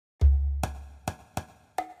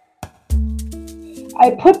I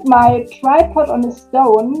put my tripod on a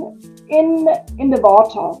stone in the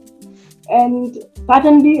water, and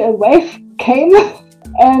suddenly a wave came,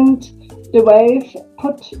 and the wave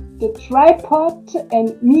put the tripod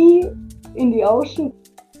and me in the ocean.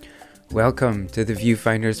 Welcome to the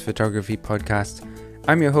Viewfinders Photography Podcast.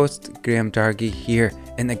 I'm your host, Graham Dargy, here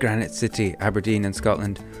in the Granite City, Aberdeen in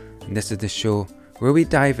Scotland. And this is the show where we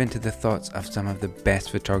dive into the thoughts of some of the best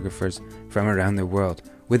photographers from around the world,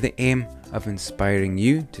 with the aim of inspiring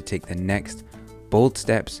you to take the next bold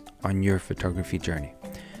steps on your photography journey.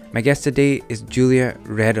 My guest today is Julia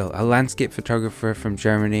Redl, a landscape photographer from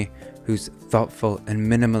Germany whose thoughtful and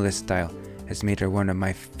minimalist style has made her one of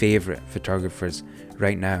my favourite photographers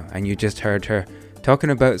right now. And you just heard her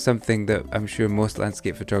talking about something that I'm sure most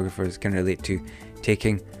landscape photographers can relate to,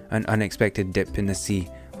 taking an unexpected dip in the sea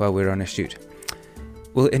while we're on a shoot.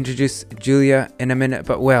 We'll introduce Julia in a minute,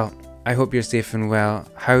 but I hope you're safe and well.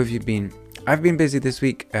 How have you been? I've been busy this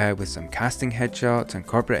week with some casting headshots and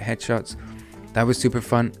corporate headshots. That was super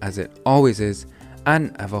fun, as it always is.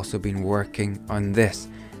 And I've also been working on this,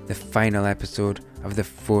 the final episode of the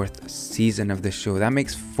 4th season of the show. That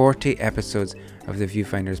makes 40 episodes of the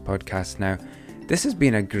Viewfinders podcast now. This has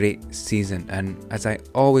been a great season, and as I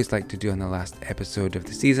always like to do on the last episode of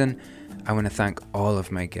the season, I want to thank all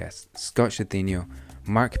of my guests: Scott Chathenio,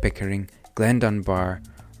 Mark Pickering, Glenn Dunbar,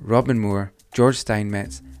 Robin Moore, George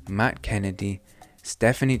Steinmetz, Matt Kennedy,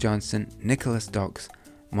 Stephanie Johnson, Nicholas Docks,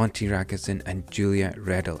 Monty Ragusin and Julia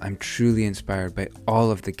Redl. I'm truly inspired by all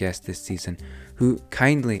of the guests this season who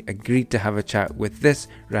kindly agreed to have a chat with this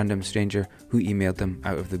random stranger who emailed them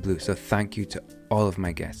out of the blue. So thank you to all of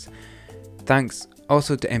my guests. Thanks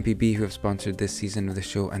also to MPB who have sponsored this season of the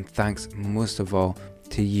show, and thanks most of all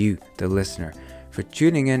to you, the listener, for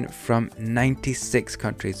tuning in from 96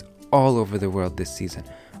 countries all over the world this season.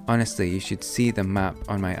 Honestly, you should see the map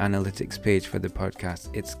on my analytics page for the podcast.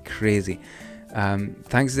 It's crazy.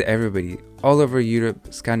 Thanks to everybody all over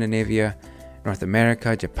Europe, Scandinavia, North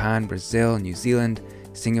America, Japan, Brazil, New Zealand,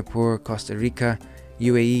 Singapore, Costa Rica,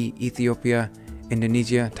 UAE, Ethiopia,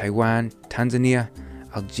 Indonesia, Taiwan, Tanzania,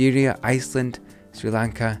 Algeria, Iceland, Sri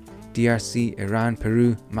Lanka, DRC, Iran,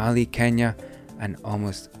 Peru, Mali, Kenya, and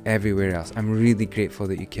almost everywhere else. I'm really grateful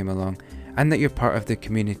that you came along and that you're part of the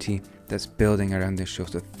community that's building around this show.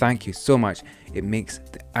 So thank you so much. It makes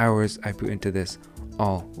the hours I put into this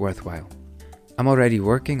all worthwhile. I'm already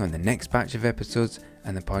working on the next batch of episodes,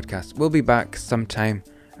 and the podcast will be back sometime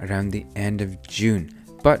around the end of June.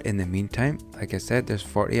 But in the meantime, like I said, there's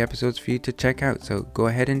 40 episodes for you to check out, so go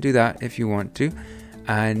ahead and do that if you want to.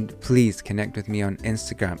 And please connect with me on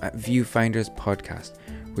Instagram at Viewfinders Podcast,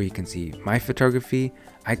 where you can see my photography,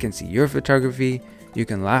 I can see your photography, you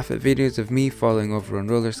can laugh at videos of me falling over on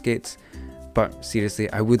roller skates. But seriously,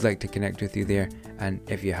 I would like to connect with you there, and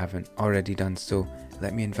if you haven't already done so,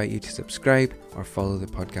 let me invite you to subscribe or follow the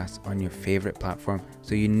podcast on your favourite platform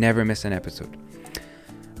so you never miss an episode.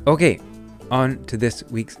 Okay, on to this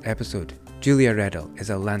week's episode. Julia Redl is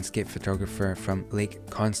a landscape photographer from Lake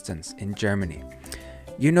Constance in Germany.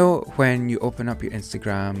 You know when you open up your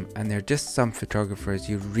Instagram and there are just some photographers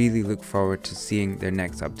you really look forward to seeing their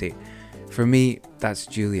next update. For me, that's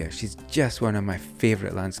Julia. She's just one of my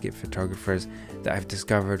favourite landscape photographers that I've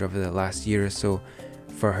discovered over the last year or so,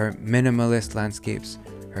 for her minimalist landscapes,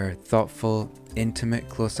 her thoughtful, intimate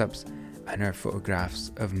close-ups, and her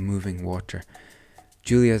photographs of moving water.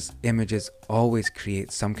 Julia's images always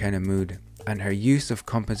create some kind of mood, and her use of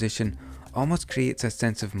composition almost creates a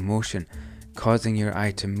sense of motion, causing your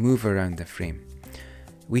eye to move around the frame.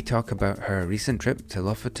 We talk about her recent trip to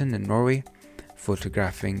Lofoten in Norway,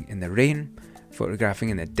 photographing in the rain, photographing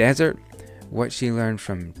in the desert, what she learned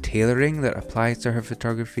from tailoring that applies to her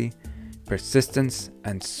photography, persistence,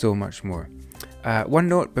 and so much more. One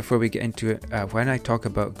note before we get into it, when I talk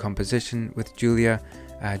about composition with Julia,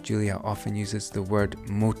 Julia often uses the word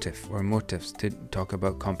motif or motifs to talk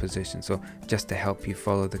about composition, so just to help you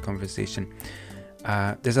follow the conversation.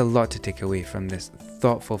 There's a lot to take away from this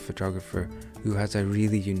thoughtful photographer who has a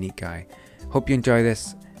really unique eye. Hope you enjoy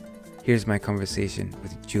this. Here's my conversation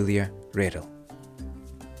with Julia Redl.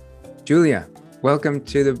 Julia, welcome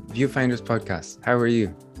to the Viewfinders podcast. How are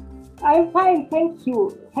you? I'm fine, thank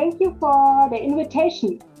you. Thank you for the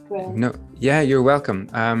invitation. No, yeah, you're welcome.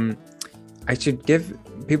 I should give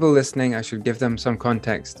people listening, I should give them some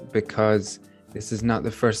context, because this is not the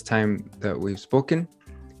first time that we've spoken,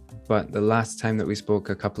 but the last time that we spoke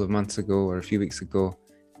a couple of months ago or a few weeks ago,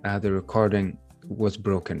 the recording was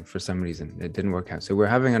broken for some reason. It didn't work out. So we're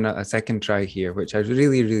having a second try here, which I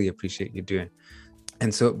really, really appreciate you doing.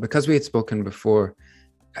 And so because we had spoken before,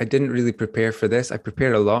 I didn't really prepare for this. I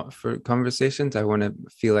prepare a lot for conversations. I want to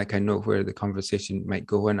feel like I know where the conversation might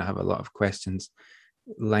go, and I have a lot of questions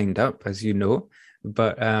lined up, as you know.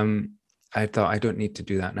 But I thought I don't need to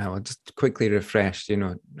do that now. I'll just quickly refresh,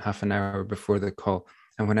 half an hour before the call.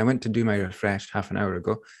 And when I went to do my refresh half an hour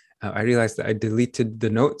ago, I realized that I deleted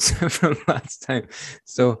the notes from last time.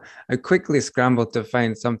 So I quickly scrambled to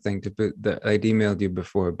find something to put that I'd emailed you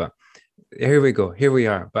before. But here we go. Here we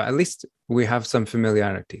are. But at least we have some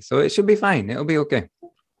familiarity. So it should be fine. It'll be okay.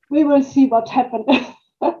 We will see what happened.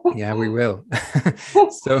 Yeah, we will.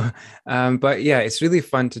 So, but yeah, it's really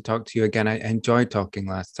fun to talk to you again. I enjoyed talking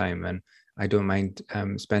last time, and I don't mind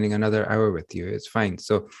spending another hour with you. It's fine.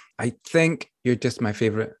 So I think you're just my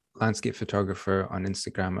favorite landscape photographer on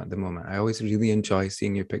Instagram at the moment. I always really enjoy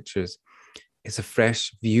seeing your pictures. It's a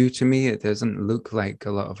fresh view to me. It doesn't look like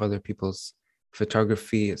a lot of other people's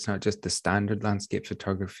photography. It's not just the standard landscape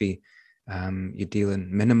photography. You deal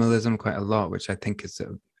in minimalism quite a lot, which I think is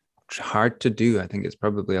hard to do. I think it's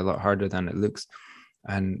probably a lot harder than it looks.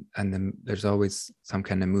 And then there's always some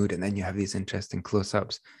kind of mood. And then you have these interesting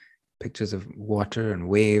close-ups, pictures of water and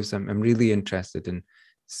waves. I'm really interested in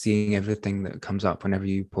seeing everything that comes up whenever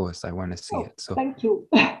you post. I want to see it. So thank you.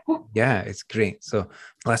 Yeah, it's great. So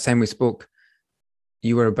last time we spoke,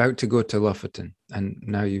 you were about to go to Lofoten, and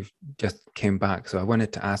now you've just came back. So I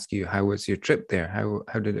wanted to ask you, how was your trip there?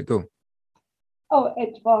 How did it go? Oh,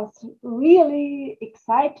 it was really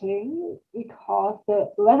exciting because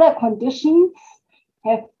the weather conditions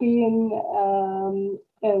have been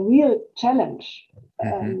a real challenge.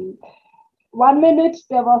 Mm-hmm. 1 minute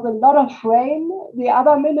there was a lot of rain, the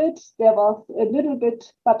other minute there was a little bit,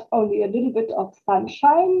 but only a little bit of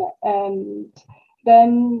sunshine, and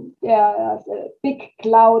then there's a big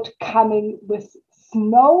cloud coming with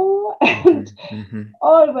snow and Mm-hmm.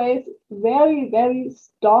 always very, very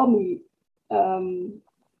stormy,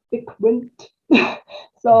 big wind.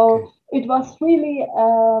 So Okay. it was really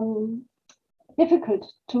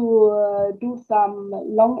difficult to do some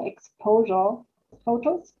long exposure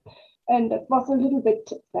photos. And it was a little bit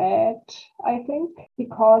sad, I think,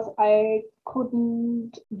 because I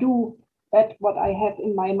couldn't do that what I have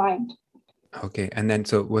in my mind. Okay. And then,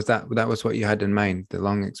 so that was what you had in mind, the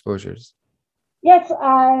long exposures? Yes,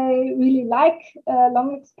 I really like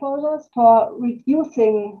long exposures for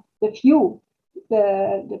reducing the view,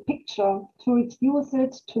 the picture, to reduce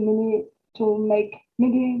it to make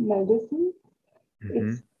minimalism. Mm-hmm.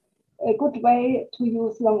 It's a good way to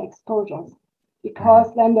use long exposures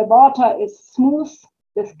because then the water is smooth,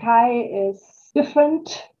 the sky is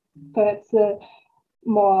different, perhaps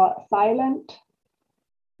more silent.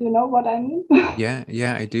 You know what I mean?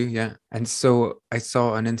 Yeah, I do. Yeah. And so I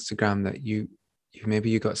saw on Instagram that you maybe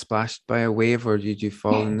you got splashed by a wave, or did you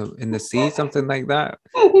fall in the sea, something like that?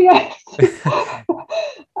 Yes.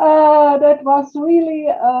 That was really,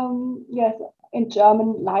 yes, in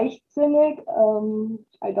German, leichtsinnig.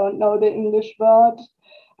 I don't know the English word.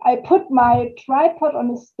 I put my tripod on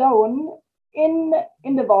a stone in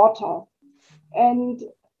the water, and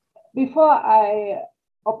before I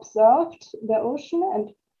observed the ocean,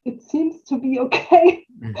 and it seems to be okay.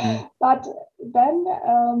 Mm-hmm. But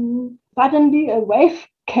then suddenly a wave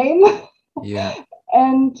came, Yeah.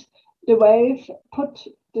 and the wave put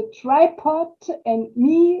the tripod and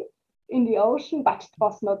me in the ocean, but it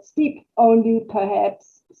was not steep, only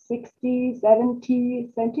perhaps 60, 70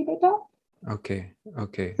 centimeter. Okay.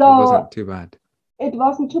 It So wasn't too bad. it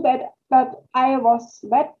wasn't too bad, but I was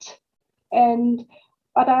wet, and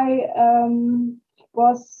but I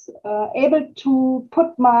was able to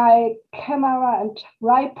put my camera and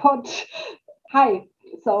tripod high.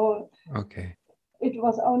 So Okay. it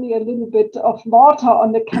was only a little bit of water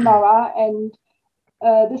on the camera, and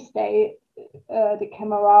this day the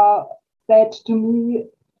camera said to me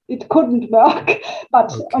it couldn't work,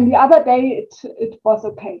 but on the other day it was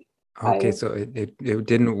okay. Okay, so it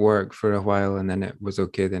didn't work for a while, and then it was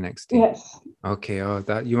okay the next day. Yes. Okay. Oh,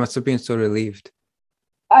 that you must have been so relieved.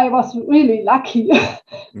 I was really lucky.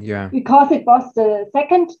 Yeah. Because it was the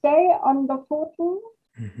second day on the Lofoten.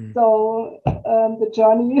 Mm-hmm. So the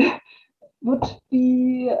journey would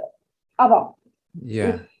be other.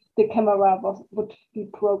 Yeah. If the camera would be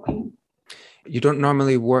broken. You don't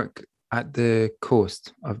normally work at the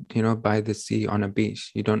coast of, by the sea on a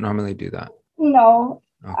beach. You don't normally do that. No,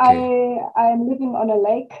 Okay. I'm living on a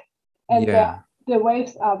lake, and Yeah. the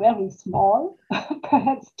waves are very small,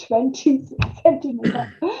 perhaps 20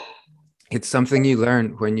 centimeters. It's something you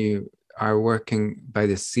learn when you are working by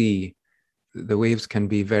the sea. The waves can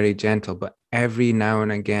be very gentle, but every now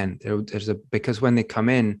and again because when they come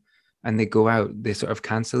in and they go out, they sort of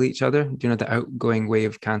cancel each other. Do you know the outgoing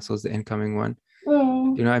wave cancels the incoming one?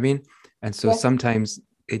 You know what I mean? And so Yes. sometimes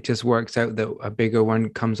it just works out that a bigger one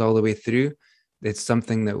comes all the way through. It's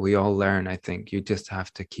something that we all learn, I think. You just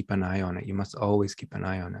have to keep an eye on it. You must always keep an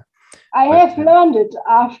eye on it. I But have learned it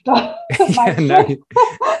after my yeah, no, trip.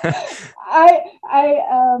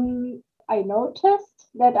 I noticed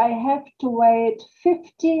that I have to wait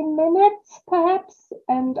 15 minutes perhaps,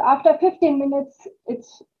 and after 15 minutes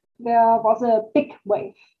there was a big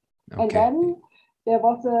wave. And okay. then there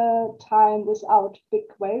was a time without big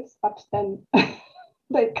waves, but then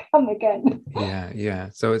they come again. Yeah.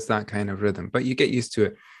 So it's that kind of rhythm, but you get used to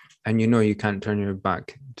it, and you know you can't turn your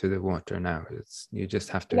back to the water now. You just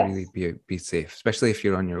have to really Yes. be safe, especially if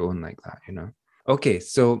you're on your own like that, you know. Okay,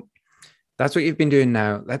 so that's what you've been doing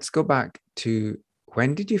now. Let's go back to,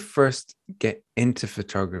 when did you first get into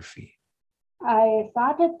photography? I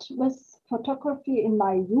started with photography in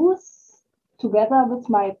my youth. Together with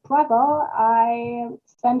my brother, I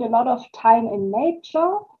spent a lot of time in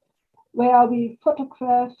nature where we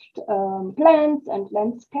photographed plants and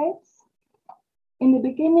landscapes. In the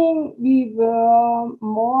beginning, we were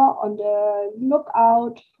more on the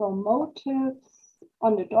lookout for motifs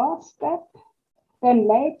on the doorstep. Then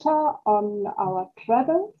later on our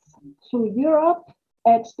travels through Europe,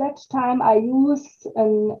 at that time I used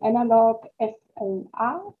an analog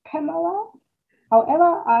SLR camera.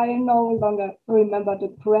 However, I no longer remember the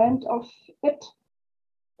brand of it.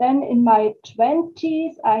 Then in my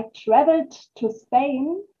 20s, I traveled to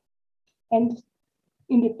Spain and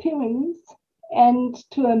in the Pyrenees and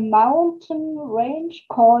to a mountain range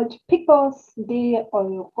called Picos de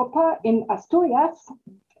Europa in Asturias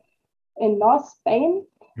in North Spain.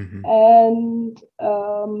 Mm-hmm. And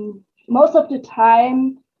most of the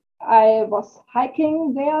time I was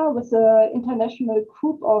hiking there with an international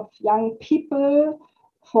group of young people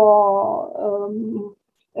for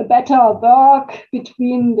a better work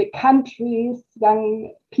between the countries.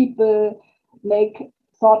 Young people make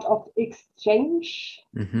sort of exchange.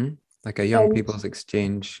 Mm-hmm. Like a young people's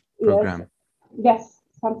exchange program. Yes,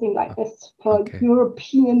 something like this for Okay.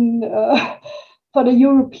 European for the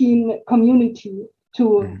European community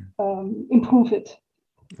to improve it.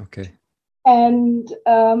 Okay. And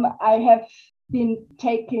I have been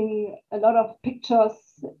taking a lot of pictures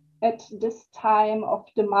at this time of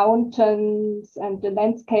the mountains and the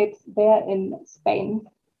landscapes there in Spain.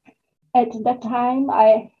 At that time,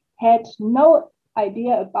 I had no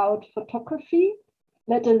idea about photography,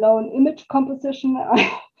 let alone image composition.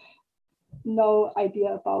 I no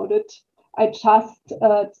idea about it. I just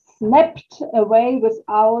snapped away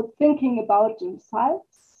without thinking about the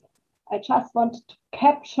results. I just wanted to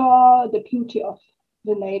capture the beauty of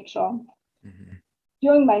the nature. Mm-hmm.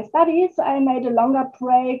 During my studies, I made a longer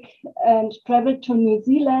break and traveled to New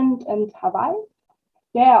Zealand and Hawaii.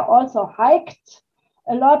 There I also hiked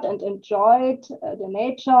a lot and enjoyed the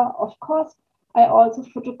nature. Of course, I also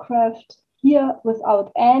photographed here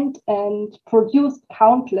without end and produced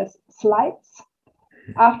countless slides.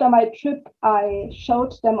 After my trip, I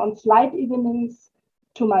showed them on slide evenings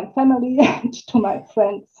to my family and to my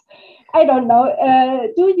friends. I don't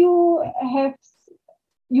know, do you have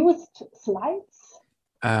used slides?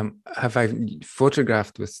 Have I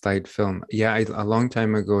photographed with slide film? Yeah, a long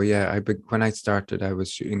time ago. Yeah, when I started, I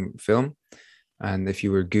was shooting film, and if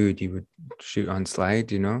you were good, you would shoot on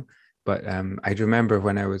slide, you know. But I remember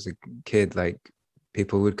when I was a kid, like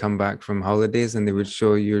people would come back from holidays and they would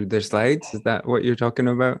show you their slides. Is that what you're talking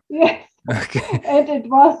about? Yes. Okay. And it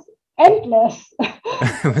was endless.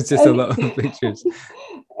 It was just a lot of pictures.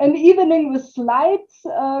 An evening with slides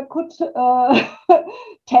could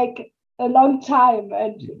take a long time,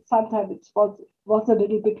 and sometimes it was a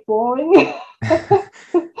little bit boring.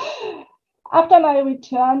 After my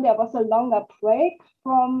return, there was a longer break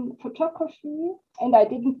from photography, and I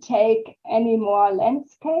didn't take any more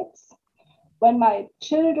landscapes. When my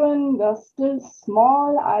children were still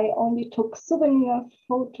small, I only took souvenir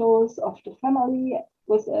photos of the family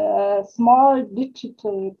with a small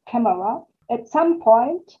digital camera. At some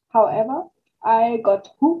point, however, I got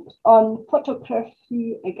hooked on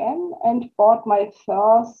photography again and bought my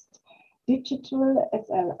first digital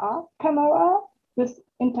SLR camera with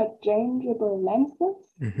interchangeable lenses.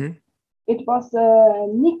 Mm-hmm. It was a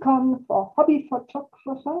Nikon for hobby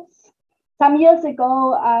photographers. Some years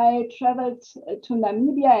ago, I traveled to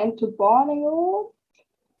Namibia and to Borneo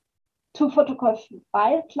to photograph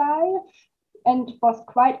wildlife and was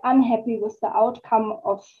quite unhappy with the outcome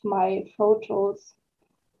of my photos.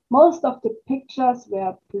 Most of the pictures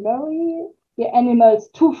were blurry, the animals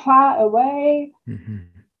too far away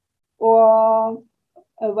or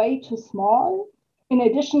way too small. In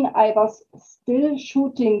addition, I was still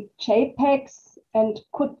shooting JPEGs and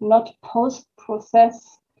could not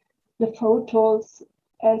post-process the photos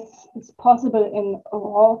as is possible in a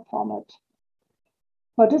RAW format.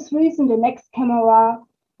 For this reason, the next camera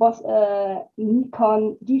was a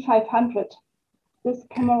Nikon D500. This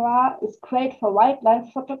camera is great for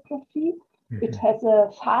wildlife photography. It has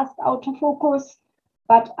a fast autofocus,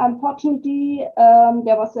 but unfortunately,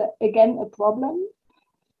 there was again a problem.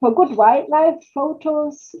 For good wildlife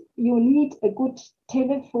photos, you need a good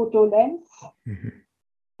telephoto lens,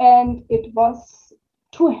 and it was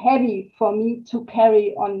too heavy for me to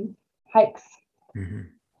carry on hikes.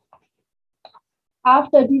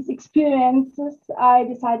 After these experiences, I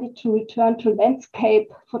decided to return to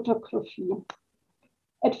landscape photography.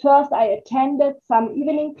 At first, I attended some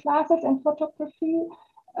evening classes in photography.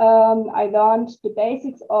 I learned the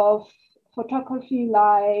basics of photography,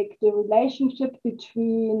 like the relationship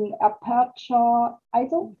between aperture,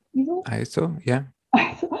 ISO, yeah,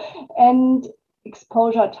 and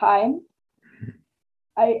exposure time.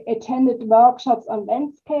 I attended workshops on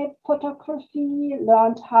landscape photography,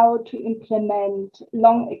 learned how to implement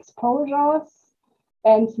long exposures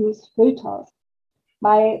and use filters.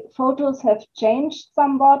 My photos have changed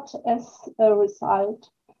somewhat as a result,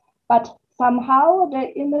 but somehow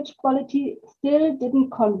the image quality still didn't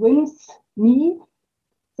convince me.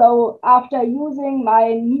 So after using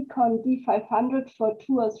my Nikon D500 for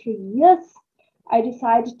 2 or 3 years, I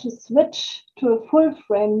decided to switch to a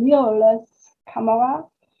full-frame mirrorless camera.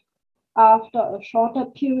 After a shorter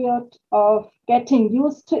period of getting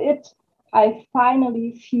used to it, I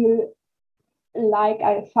finally feel like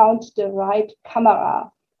I found the right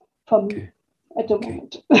camera for me at the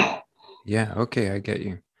moment. Yeah, okay, I get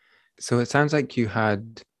you. So it sounds like you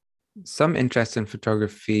had some interest in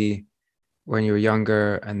photography when you were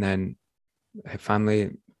younger, and then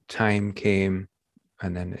family time came,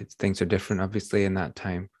 and then things are different, obviously, in that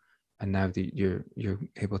time. And now that you're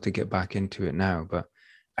able to get back into it now. But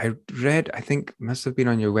I read, I think must have been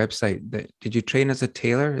on your website, that did you train as a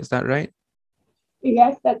tailor? Is that right?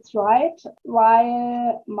 Yes, that's right.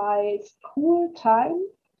 While my school time,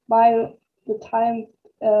 while the time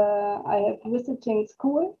I have visiting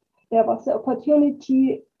school, there was the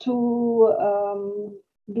opportunity to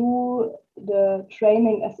do the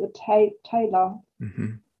training as a tailor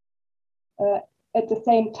at the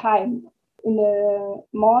same time. In the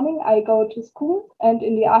morning, I go to school, and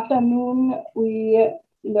in the afternoon, we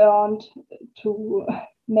learned to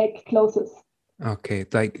make clothes. Okay,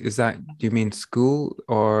 like, is that, do you mean school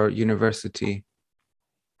or university?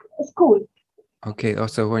 School. Okay,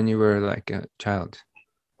 also when you were like a child?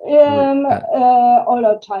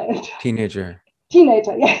 Older child. Teenager,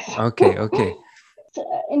 Yes. Okay.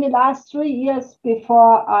 In the last 3 years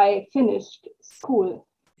before I finished school.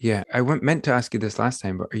 Yeah, I meant to ask you this last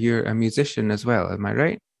time, but you're a musician as well, am I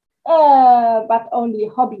right? But only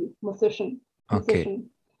hobby musician,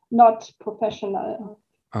 not professional.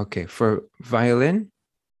 Okay, for violin?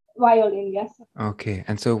 Violin, yes. Okay,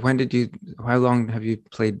 and so how long have you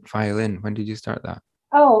played violin? When did you start that?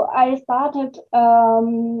 Oh, I started,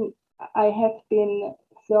 I have been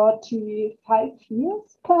 35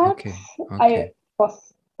 years, perhaps. Okay. I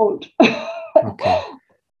was old. Okay.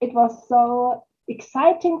 It was so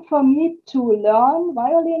exciting for me to learn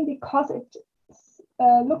violin because it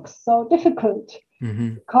looks so difficult.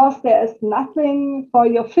 Because there is nothing for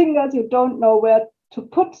your fingers, you don't know where to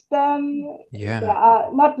put them. Yeah. They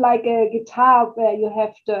are not like a guitar where you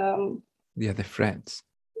have the frets.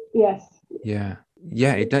 Yes. Yeah.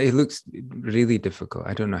 It looks really difficult.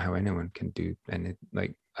 I don't know how anyone can do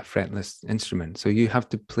like a fretless instrument. So you have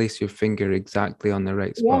to place your finger exactly on the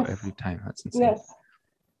right spot every time. That's insane. Yes.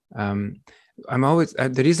 I'm always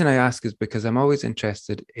the reason I ask is because I'm always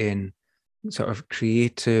interested in sort of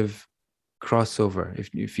creative crossover,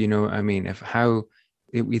 if you know what I mean, if how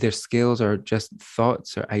either skills or just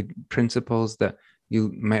thoughts or principles that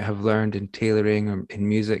you might have learned in tailoring or in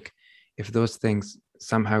music, if those things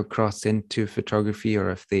somehow cross into photography or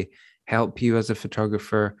if they help you as a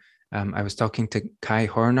photographer. I was talking to Kai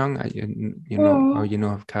Hornung, you know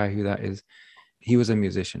of Kai, who that is. He was a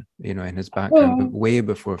musician, in his background, but way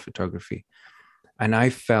before photography. And I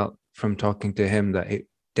felt from talking to him that it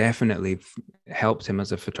definitely helped him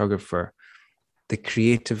as a photographer, the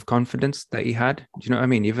creative confidence that he had. Do you know what I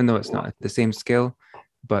mean? Even though it's not the same skill,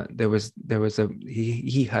 but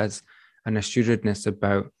he has an assuredness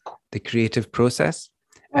about the creative process.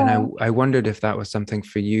 And I wondered if that was something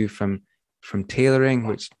for you from tailoring,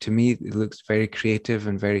 which to me it looks very creative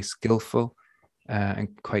and very skillful, and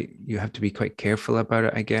you have to be quite careful about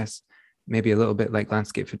it, I guess. Maybe a little bit like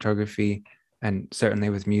landscape photography, and certainly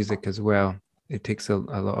with music as well. It takes a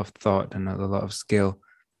lot of thought and a lot of skill.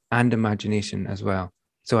 and imagination as well.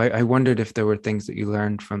 So I wondered if there were things that you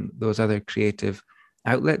learned from those other creative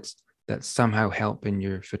outlets that somehow help in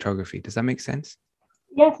your photography. Does that make sense?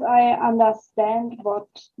 Yes, I understand what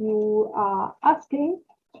you are asking.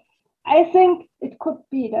 I think it could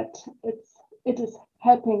be that it is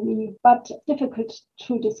helping me, but difficult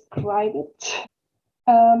to describe it.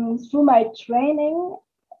 Through my training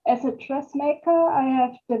as a dressmaker, I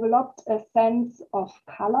have developed a sense of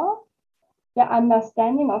color. The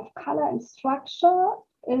understanding of color and structure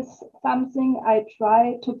is something I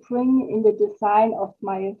try to bring in the design of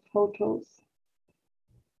my photos.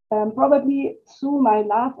 Probably through my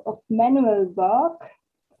love of manual work,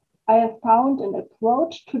 I have found an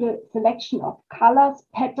approach to the selection of colors,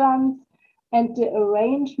 patterns, and the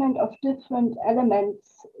arrangement of different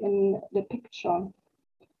elements in the picture.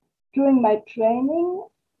 During my training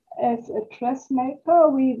as a dressmaker,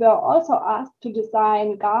 we were also asked to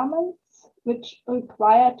design garments which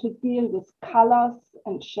require to deal with colors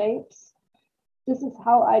and shapes. This is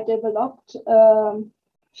how I developed a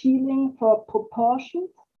feeling for proportions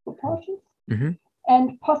Mm-hmm.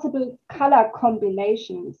 and possible color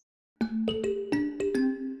combinations.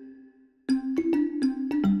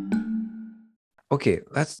 Okay,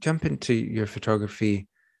 let's jump into your photography.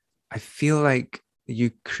 I feel like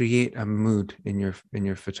you create a mood in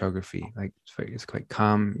your photography. Like it's quite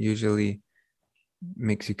calm usually,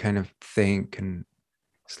 makes you kind of think and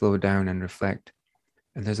slow down and reflect.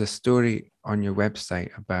 And there's a story on your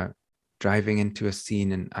website about driving into a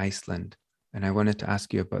scene in Iceland, and I wanted to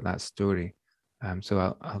ask you about that story.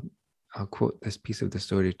 So I'll quote this piece of the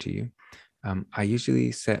story to you. I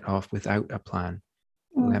usually set off without a plan,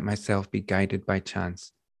 let myself be guided by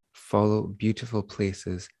chance, follow beautiful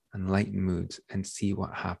places and light moods, and see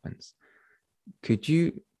what happens. Could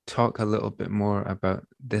you talk a little bit more about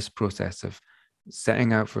this process of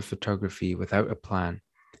setting out for photography without a plan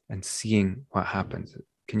and seeing what happens?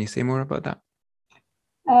 Can you say more about that?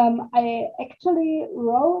 I actually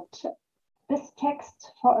wrote this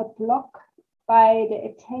text for a blog by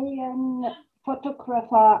the Italian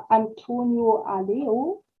photographer Antonio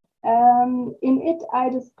Aleo. In it, I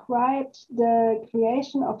described the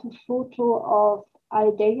creation of a photo of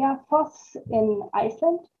Aldeia in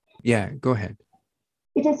Iceland. Yeah, go ahead.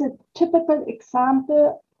 It is a typical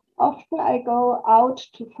example. Often I go out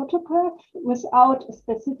to photograph without a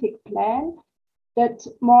specific plan. That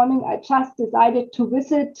morning, I just decided to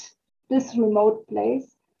visit this remote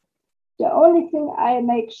place. The only thing I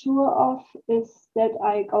make sure of is that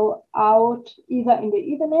I go out either in the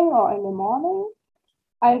evening or in the morning.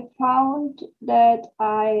 I found that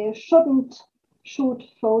I shouldn't shoot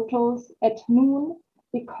photos at noon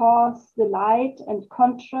because the light and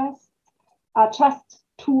contrast are just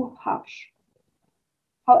too harsh.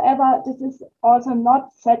 However, this is also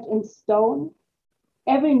not set in stone.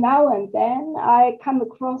 Every now and then I come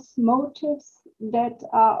across motifs that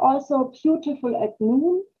are also beautiful at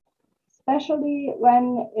noon, especially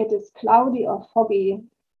when it is cloudy or foggy.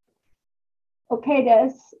 Okay,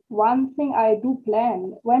 there's one thing I do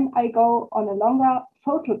plan. When I go on a longer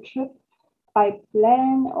photo trip, I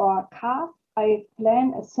plan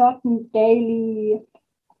a certain daily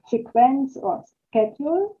sequence or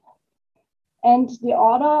schedule and the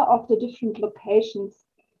order of the different locations.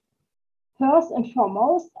 First and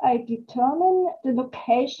foremost, I determine the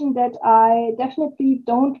location that I definitely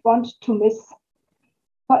don't want to miss.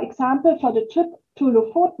 For example, for the trip to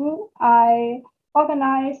Lofoten, I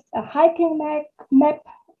organized a hiking map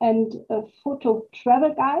and a photo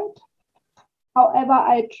travel guide. However,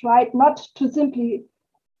 I tried not to simply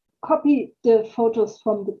copy the photos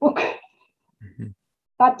from the book. Mm-hmm.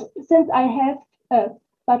 But since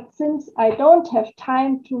I don't have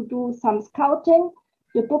time to do some scouting,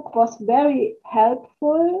 the book was very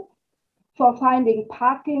helpful for finding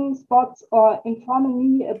parking spots or informing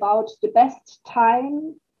me about the best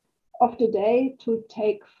time of the day to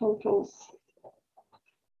take photos.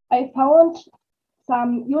 I found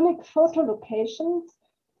some unique photo locations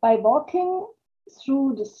by walking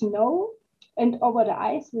through the snow and over the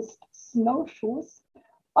ice with snowshoes.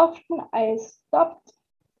 Often I stopped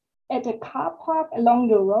at a car park along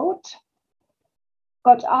the road,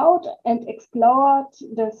 got out and explored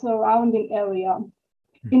the surrounding area.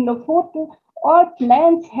 In Lofoten, all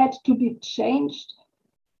plans had to be changed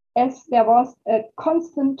as there was a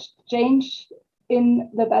constant change in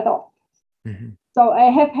the weather. Mm-hmm. So I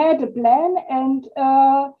have had a plan and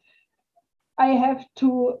I have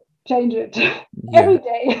to change it every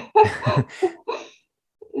day.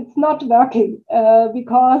 It's not working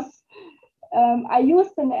because I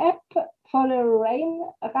used an app for the rain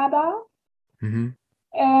radar. Mm-hmm.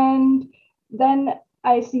 And then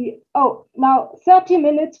I see, oh, now 30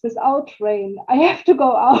 minutes without rain. I have to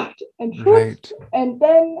go out and shoot. Right. And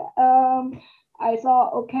then I saw,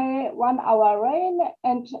 okay, 1 hour rain,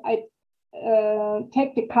 and I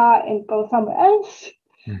take the car and go somewhere else.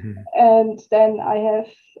 Mm-hmm. And then I have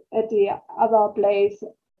at the other place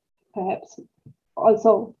perhaps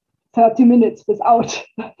also 30 minutes without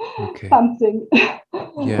something.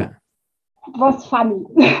 Yeah. It was funny,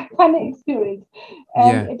 funny experience.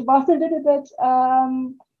 And it was a little bit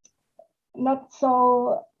not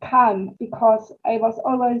so calm because I was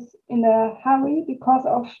always in a hurry because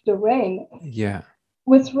of the rain. Yeah.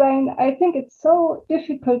 With rain, I think it's so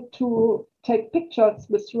difficult to take pictures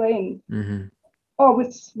with rain. Mm-hmm. Or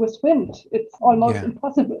with wind. It's almost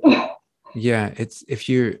impossible. Yeah, it's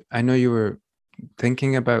I know you were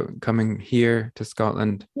thinking about coming here to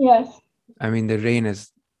Scotland. Yes. I mean, the rain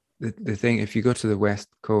is the thing. If you go to the West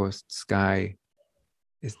Coast, Skye,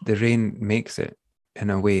 is the rain makes it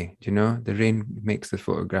in a way, you know? The rain makes the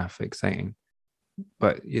photograph exciting.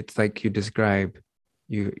 But it's like you describe,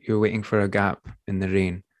 you're waiting for a gap in the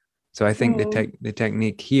rain. So I think the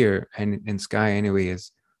technique here and in Skye anyway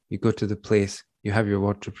is you go to the place, you have your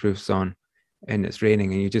waterproofs on, and it's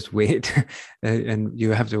raining, and you just wait, and you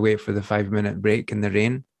have to wait for the 5-minute break in the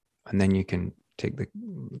rain, and then you can take the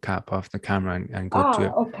cap off the camera and go to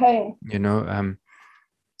it. Okay. You know,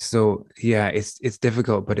 so yeah, it's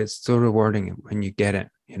difficult, but it's so rewarding when you get it.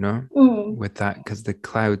 You know, with that, because the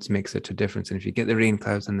clouds make such a difference, and if you get the rain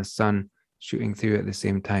clouds and the sun shooting through at the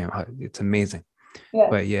same time, it's amazing. Yes.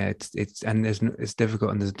 But yeah, it's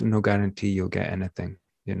difficult, and there's no guarantee you'll get anything.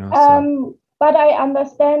 You know. So. But I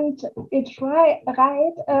understand it's right.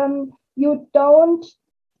 You don't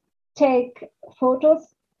take photos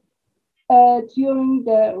during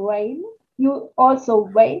the rain. You also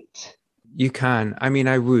wait. You can. I mean,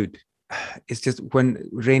 I would. It's just when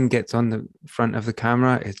rain gets on the front of the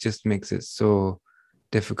camera, it just makes it so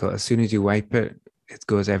difficult. As soon as you wipe it, it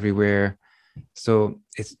goes everywhere. So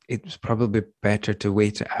it's probably better to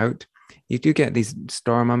wait it out. You do get these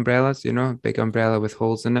storm umbrellas, you know, big umbrella with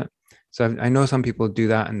holes in it. So I know some people do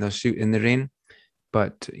that and they'll shoot in the rain.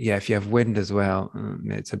 But yeah, if you have wind as well,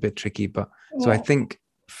 it's a bit tricky. But so I think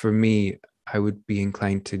for me, I would be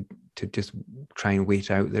inclined to just try and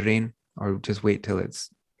wait out the rain, or just wait till it's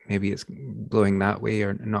blowing that way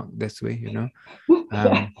or not this way, you know.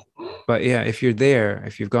 But yeah, if you're there,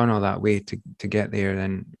 if you've gone all that way to get there,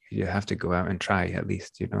 then you have to go out and try at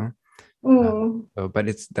least, you know. So, but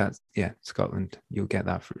Scotland, you'll get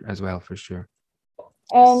that as well for sure.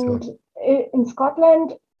 And in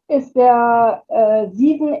Scotland, is there a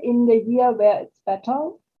season in the year where it's better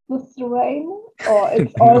with the rain, or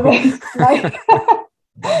it's always like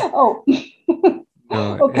oh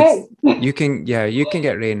no, okay. You can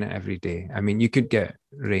get rain every day. I mean, you could get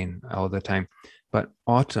rain all the time, but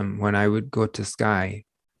autumn, when I would go to Skye,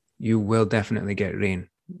 you will definitely get rain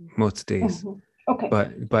most days. Okay.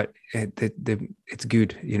 But it's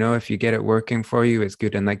good, you know. If you get it working for you, it's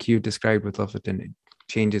good. And like you described with Lofoten, it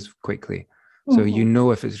changes quickly. So you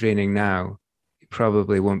know, if it's raining now, it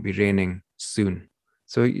probably won't be raining soon.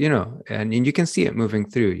 So, you know, and you can see it moving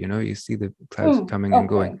through, you know, you see the clouds coming and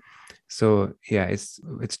going. So yeah, it's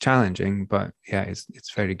challenging, but yeah,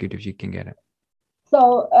 it's very good if you can get it.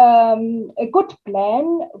 So a good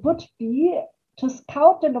plan would be to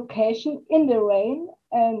scout the location in the rain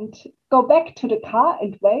and go back to the car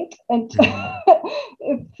and wait. And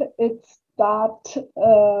if it starts,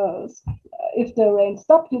 if the rain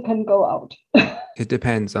stops, you can go out. It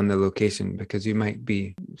depends on the location, because you might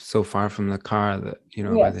be so far from the car that, you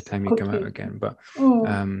know, by the time you come out again. But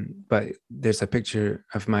there's a picture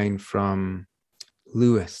of mine from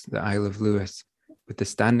Lewis, the Isle of Lewis, with the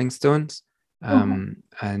standing stones.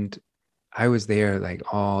 And I was there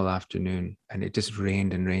like all afternoon, and it just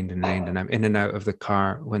rained and rained and rained, and I'm in and out of the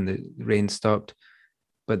car when the rain stopped,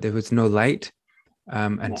 but there was no light.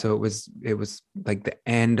 So it was like the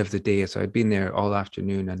end of the day. So I'd been there all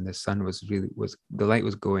afternoon, and the sun the light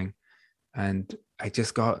was going, and I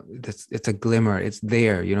just got this, it's a glimmer, it's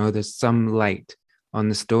there, you know, there's some light on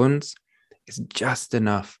the stones. It's just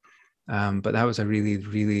enough. But that was a really,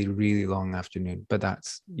 really, really long afternoon. But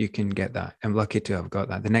you can get that. I'm lucky to have got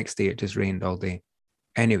that. The next day it just rained all day.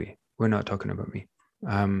 Anyway, we're not talking about me.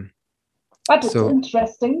 But it's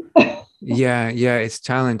interesting. yeah, it's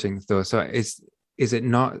challenging though. So is it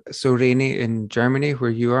not so rainy in Germany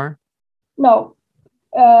where you are? No.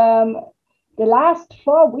 The last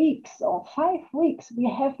 4 weeks or 5 weeks, we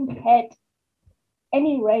haven't had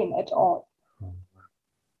any rain at all.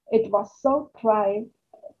 It was so dry,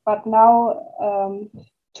 but now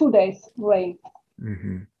 2 days rain.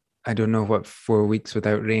 I don't know what 4 weeks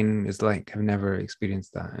without rain is like. I've never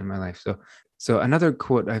experienced that in my life. So another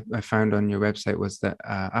quote I found on your website was that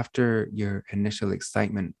after your initial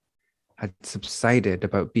excitement had subsided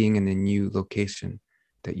about being in a new location,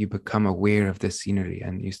 that you become aware of the scenery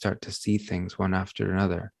and you start to see things one after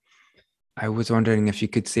another. I was wondering if you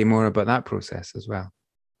could say more about that process as well.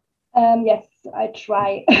 Yes, I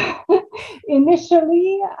try.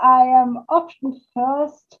 Initially, I am often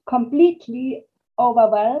first completely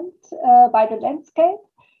overwhelmed by the landscape.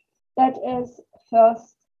 That is,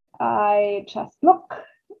 first I just look,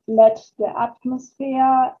 let the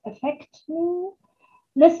atmosphere affect me,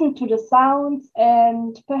 listen to the sounds,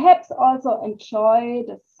 and perhaps also enjoy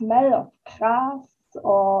the smell of grass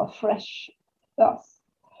or fresh earth.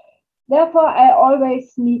 Therefore, I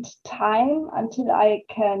always need time until I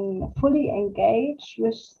can fully engage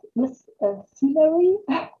with scenery.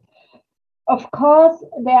 Of course,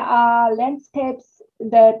 there are landscapes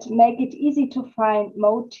that make it easy to find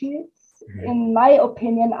motifs. In my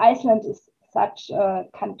opinion, Iceland is such a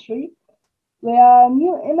country where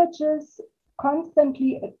new images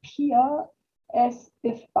constantly appear as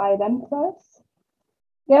if by themselves.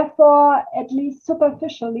 Therefore, at least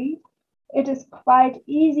superficially, it is quite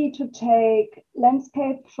easy to take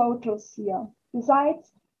landscape photos here. Besides,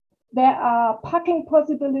 there are parking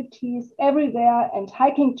possibilities everywhere and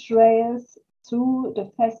hiking trails through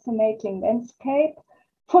the fascinating landscape,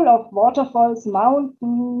 full of waterfalls,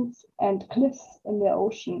 mountains, and cliffs in the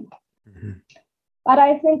ocean. Mm-hmm. But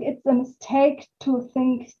I think it's a mistake to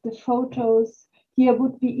think the photos here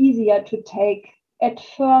would be easier to take. At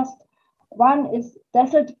first, one is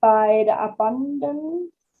dazzled by the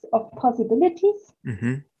abundance of possibilities.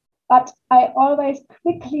 Mm-hmm. But I always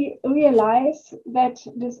quickly realize that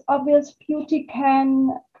this obvious beauty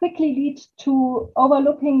can quickly lead to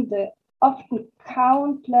overlooking the often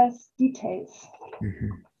countless details. Mm-hmm.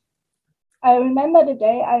 I remember the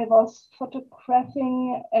day I was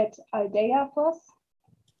photographing at Aldeafoss.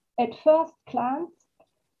 At first glance,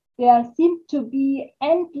 there seemed to be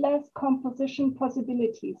endless composition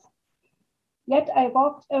possibilities. Yet I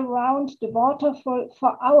walked around the waterfall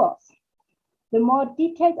for hours. The more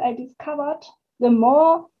details I discovered, the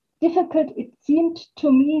more difficult it seemed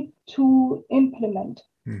to me to implement.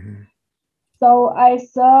 Mm-hmm. So I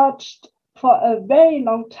searched for a very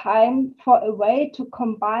long time for a way to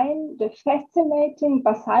combine the fascinating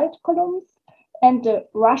basalt columns and the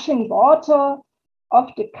rushing water of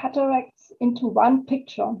the cataracts into one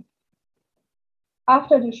picture.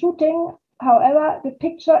 After the shooting, however, the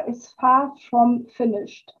picture is far from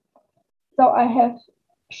finished. So I have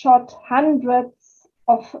shot hundreds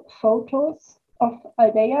of photos of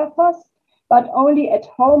Aldeafoss, but only at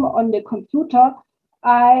home on the computer,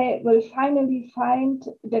 I will finally find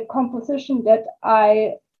the composition that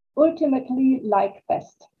I ultimately like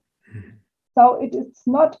best. Mm-hmm. So it is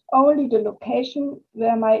not only the location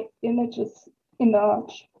where my images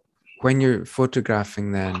emerge. When you're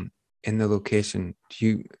photographing then in the location,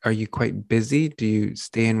 are you quite busy? Do you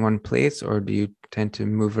stay in one place, or do you tend to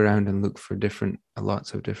move around and look for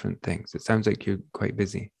lots of different things? It sounds like you're quite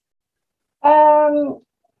busy.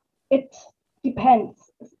 It depends.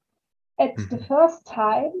 At the first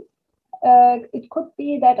time, it could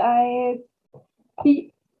be that I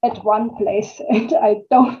be at one place and I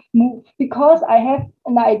don't move because I have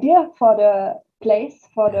an idea for the place,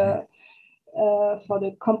 for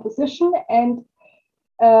the composition, and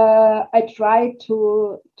I try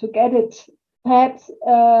to get it perhaps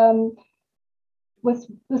with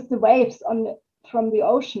the waves from the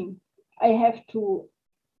ocean. I have to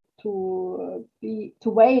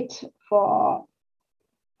wait for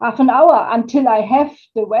half an hour until I have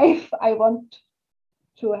the wave I want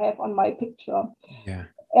to have on my picture. Yeah.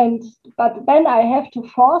 But then I have to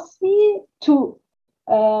force me to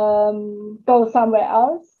go somewhere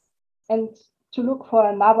else and to look for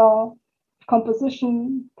another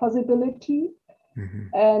composition possibility. Mm-hmm.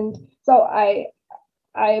 And so I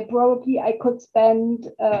could spend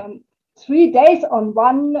 3 days on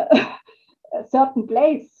one certain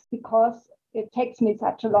place because it takes me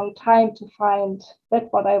such a long time to find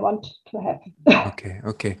that what I want to have.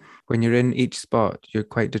 Okay. When you're in each spot, you're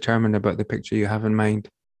quite determined about the picture you have in mind.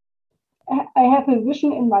 I have a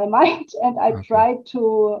vision in my mind and I try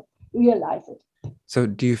to realize it. So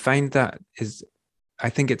do you find I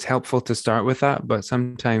think it's helpful to start with that, but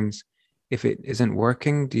sometimes if it isn't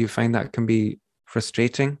working, do you find that can be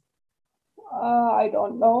frustrating? I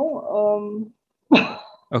don't know.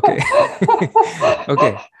 Okay.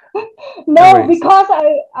 Okay. No, because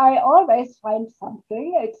I always find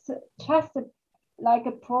something. It's just like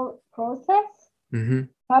a process. Mm-hmm.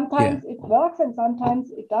 Sometimes it works and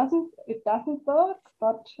sometimes it doesn't. It doesn't work,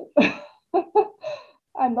 but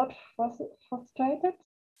I'm not frustrated.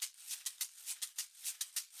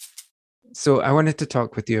 So I wanted to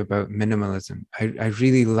talk with you about minimalism. I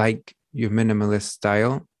really like your minimalist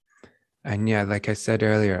style. And yeah, like I said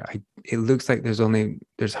earlier, it looks like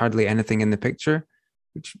there's hardly anything in the picture,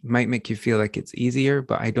 which might make you feel like it's easier,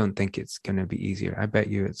 but I don't think it's going to be easier. I bet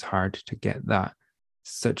you it's hard to get that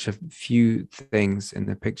such a few things in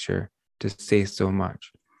the picture to say so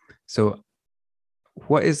much. So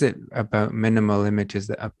what is it about minimal images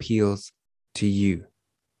that appeals to you?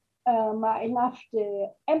 I love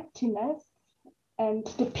the emptiness and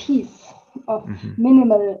the peace of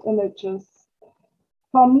minimal images.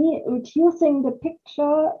 For me, reducing the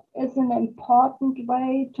picture is an important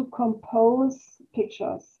way to compose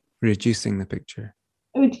pictures. Reducing the picture.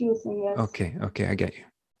 Reducing, yes. Okay, I get you.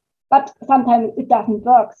 But sometimes it doesn't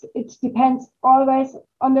work. It depends always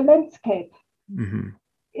on the landscape. Mm-hmm.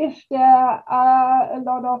 If there are a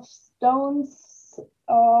lot of stones,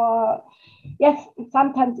 or yes,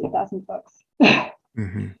 sometimes it doesn't work.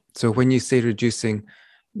 Mm-hmm. So when you say reducing,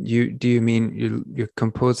 do you mean you're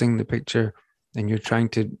composing the picture and you're trying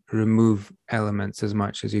to remove elements as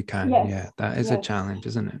much as you can? Yes. Yeah, that is a challenge,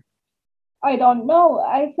 isn't it? I don't know.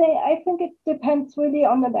 I think it depends really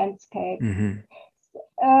on the landscape. Mm-hmm.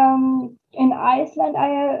 In Iceland,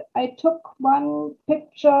 I took one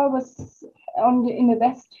picture in the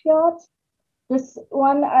Westfjord. This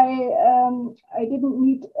one I didn't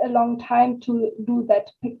need a long time to do that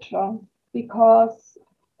picture because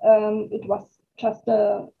it was just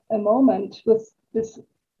a moment with this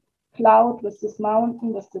cloud, with this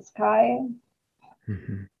mountain, with the sky,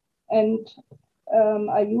 and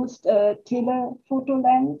I used a telephoto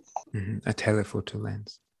lens. A telephoto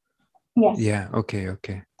lens. Yes. Yeah. Okay.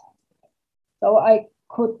 So I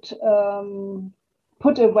could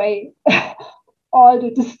put away all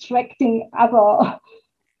the distracting other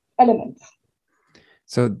elements.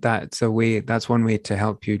 So that's one way to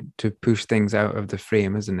help you to push things out of the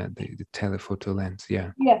frame, isn't it? The telephoto lens.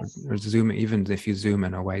 Yeah. Yes. Or zoom, even if you zoom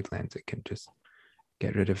in a wide lens, it can just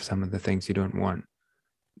get rid of some of the things you don't want.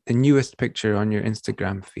 The newest picture on your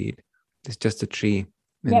Instagram feed is just a tree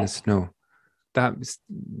in the snow. That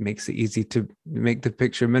makes it easy to make the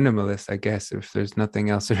picture minimalist, I guess, if there's nothing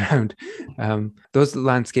else around. Those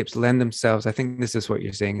landscapes lend themselves, I think this is what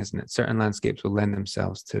you're saying, isn't it? Certain landscapes will lend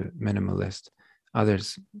themselves to minimalist.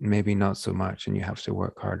 Others, maybe not so much, and you have to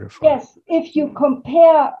work harder for it. Yes, if you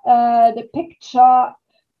compare the picture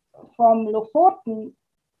from Lofoten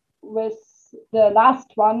with the last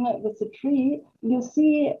one with the tree, you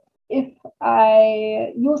see if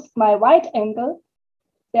I used my wide angle,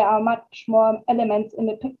 there are much more elements in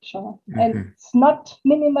the picture. And it's not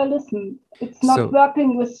minimalism. It's not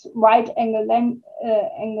working with wide angle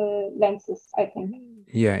lenses, I think.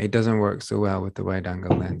 Yeah, it doesn't work so well with the wide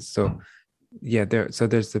angle lens. So yeah, there's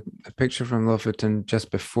a picture from Lofoten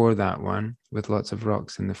just before that one with lots of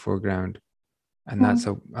rocks in the foreground. And that's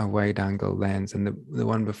a wide angle lens. And the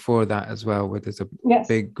one before that as well, where there's a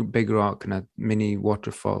big rock and a mini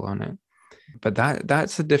waterfall on it. But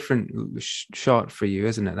that's a different shot for you,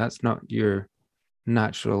 isn't it? That's not your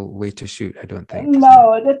natural way to shoot, I don't think.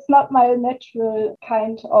 No, that's not my natural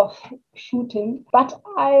kind of shooting. But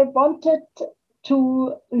I wanted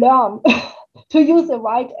to learn to use a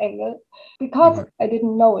wide angle because I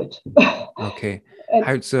didn't know it. Okay.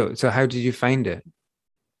 So how did you find it?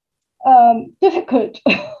 Difficult.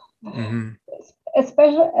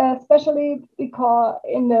 Especially because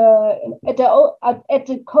at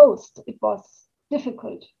the coast it was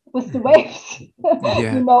difficult with the waves.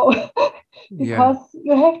 You know, because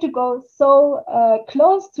you have to go so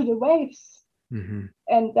close to the waves,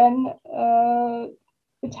 and then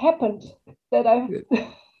it happened that I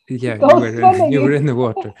you were in the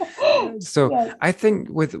water. So I think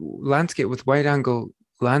with wide angle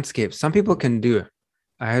landscapes, some people can do it.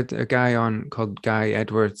 I had a guy on called Guy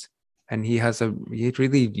Edwards, and he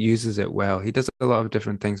really uses it well. He does a lot of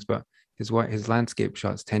different things, but his landscape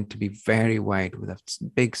shots tend to be very wide with a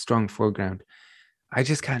big, strong foreground. I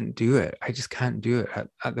just can't do it.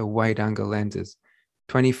 At the wide angle lenses.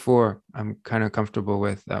 24, I'm kind of comfortable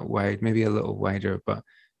with that wide, maybe a little wider, but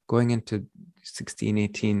going into 16,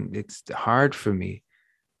 18, it's hard for me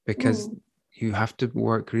because you have to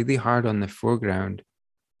work really hard on the foreground.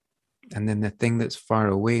 And then the thing that's far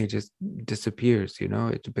away just disappears,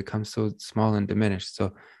 it becomes so small and diminished.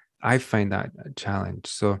 So I find that a challenge.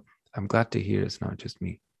 So I'm glad to hear it's not just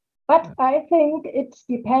me. But I think it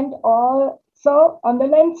depends also on the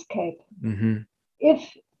landscape.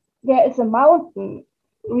 If there is a mountain,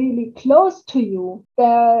 really close to you,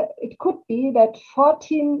 there it could be that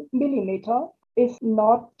 14 millimeter is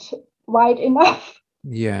not wide enough.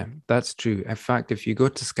 Yeah, that's true. In fact, if you go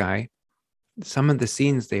to Skye, some of the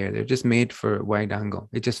scenes there, they're just made for wide angle.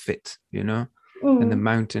 It just fits, you know? And the Mm.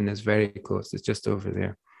 mountain is very close. It's just over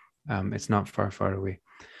there. It's not far, far away.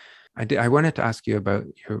 I wanted to ask you about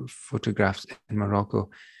your photographs in Morocco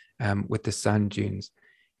with the sand dunes.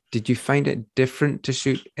 Did you find it different to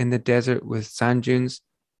shoot in the desert with sand dunes?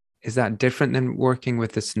 Is that different than working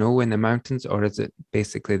with the snow in the mountains, or is it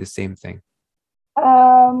basically the same thing?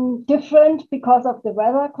 Different because of the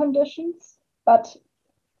weather conditions, but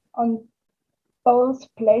on both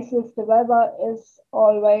places the weather is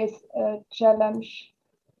always a challenge.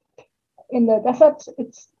 In the desert,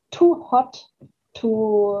 it's too hot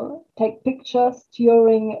to take pictures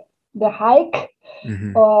during the hike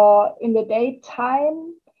Mm-hmm. or in the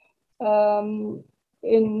daytime.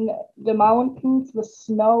 In the mountains with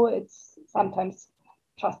snow, it's sometimes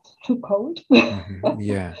just too cold. Mm-hmm.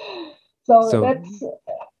 Yeah. So So that's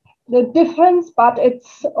the difference, but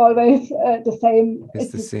it's always the same. it's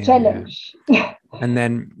It's the a same, yeah. challenge. And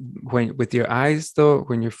then when with your eyes though,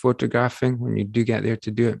 when you're photographing, when you do get there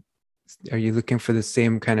to do it, are you looking for the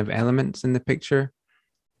same kind of elements in the picture?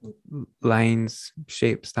 Lines,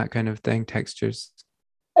 shapes, that kind of thing, textures?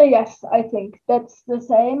 Yes, I think that's the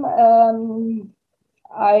same.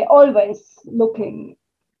 I always looking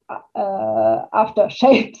after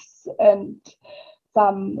shapes and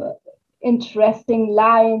some interesting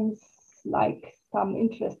lines, like some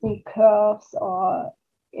interesting curves, or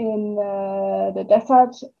in the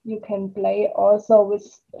desert, you can play also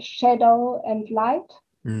with shadow and light.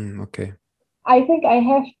 Okay. I think I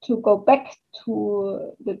have to go back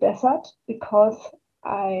to the desert because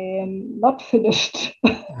I am not finished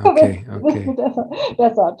Okay. with the Okay.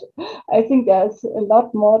 desert. I think there's a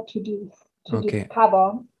lot more to do to Okay.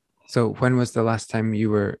 discover. So when was the last time you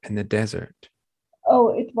were in the desert? Oh,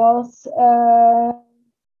 it was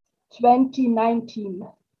 2019.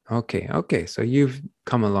 Okay. Okay. So you've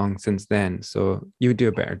come along since then. So you do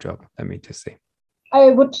a better job, let me just say.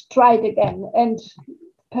 I would try it again and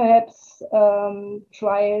perhaps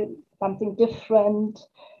try something different,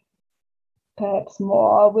 perhaps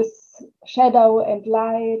more with shadow and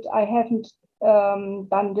light. I haven't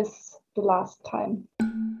done this the last time.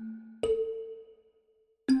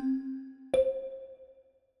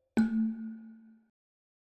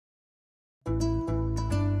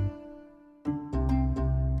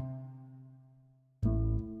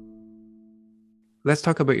 Let's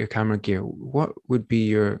talk about your camera gear. What would be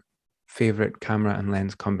your favorite camera and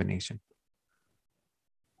lens combination?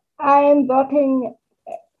 I'm working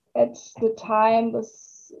at the time with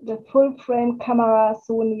the full frame camera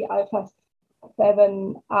Sony Alpha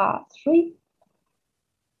 7R3,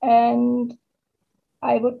 and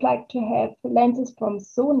I would like to have lenses from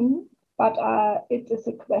Sony, but it is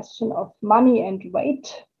a question of money and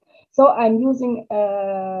weight. So I'm using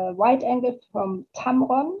a wide angle from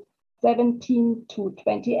Tamron, 17 to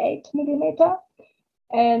 28 millimeter,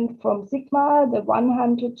 and from Sigma, the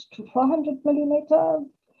 100 to 400 millimeter.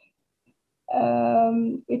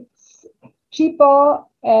 It's cheaper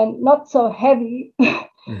and not so heavy.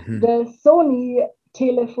 Mm-hmm. The Sony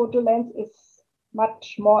telephoto lens is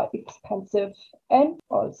much more expensive and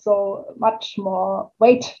also much more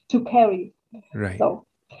weight to carry. Right. So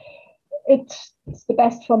it's the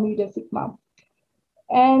best for me, the Sigma.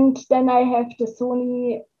 And then I have the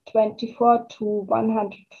Sony 24 to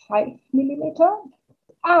 105 millimeter.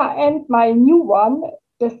 And my new one,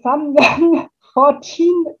 the Samyang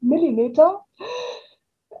 14 millimeter.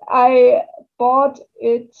 I bought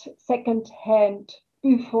it second hand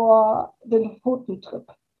before the Lofoten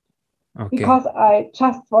trip Okay. because I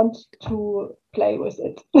just want to play with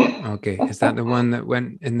it. Okay. Is that the one that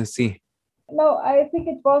went in the sea? No, I think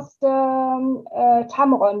it was the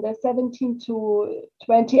Tamron, the 17 to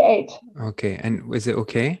 28. Okay. And was it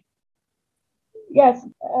okay? Yes,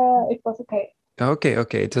 it was okay. Okay.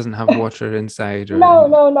 Okay. It doesn't have water inside or No,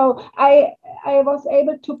 no, no. I was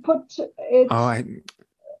able to put it oh,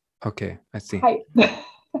 okay. I see. high.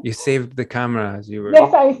 You saved the camera as you were.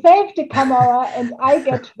 Yes, I saved the camera and I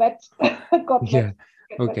get wet. Got wet. Yeah.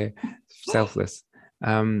 Okay. Selfless.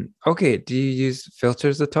 Okay. Do you use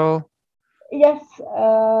filters at all? Yes,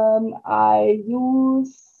 I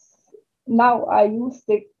use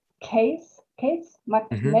the case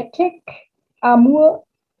Mm-hmm. magnetic Amour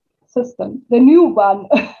system, the new one.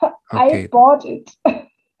 I Okay. bought it.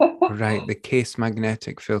 Right. The case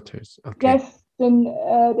magnetic filters. Okay. Yes, then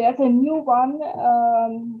there's a new one, a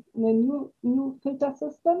new filter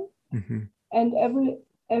system, Mm-hmm. and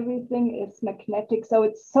everything is magnetic, so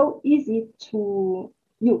it's so easy to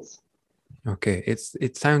use. Okay,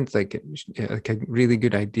 it sounds like like a really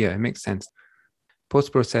good idea. It makes sense.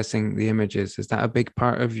 Post-processing the images, is that a big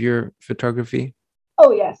part of your photography?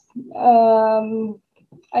 Oh yes,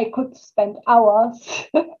 I could spend hours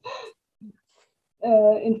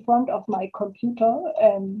in front of my computer,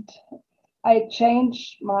 and I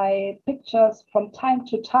change my pictures from time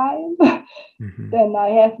to time. Mm-hmm. Then I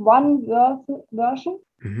have one version,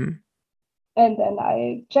 Mm-hmm. and then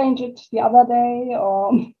I change it the other day.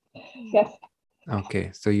 Or yes,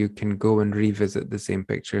 Okay, so you can go and revisit the same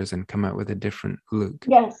pictures and come out with a different look,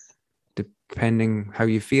 yes, depending how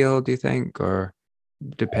you feel, do you think, or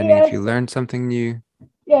depending if yes, you learned something new?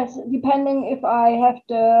 yes. Depending if I have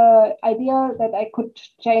the idea that I could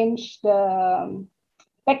change the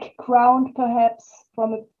background perhaps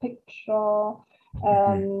from a picture.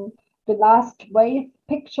 Mm-hmm. The last wave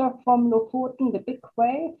picture from Lofoten, the big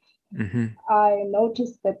wave, Mm-hmm. I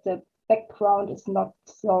noticed that the background is not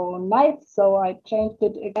so nice, so I changed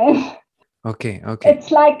it again. Okay, okay. It's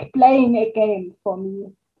like playing a game for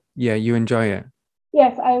me. Yeah, you enjoy it.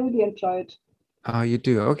 Yes, I really enjoy it. Oh, you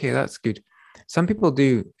do. Okay, that's good. Some people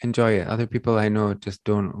do enjoy it. Other people I know just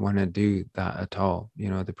don't want to do that at all, the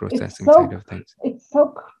It's processing side so of things. it's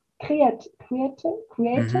so creative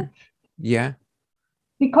Mm-hmm. Yeah,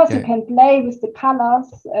 because you yeah. can play with the colors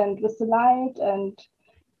and with the light, and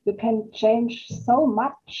you can change so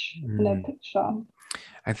much in a Mm. picture.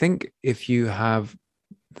 I think if you have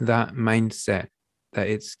that mindset that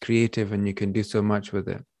it's creative and you can do so much with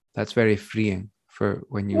it, that's very freeing for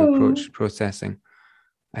when you Mm, approach processing.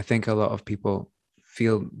 I think a lot of people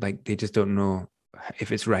feel like they just don't know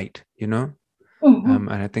if it's right. mhm. And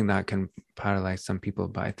I think that can paralyze some people.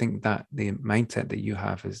 But I think that the mindset that you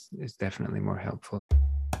have is definitely more helpful.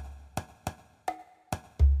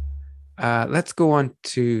 Let's go on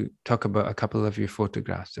to talk about a couple of your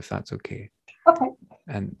photographs, if that's okay. Okay.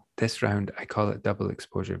 And this round, I call it double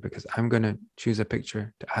exposure because I'm going to choose a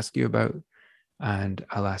picture to ask you about, and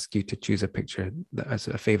I'll ask you to choose a picture that is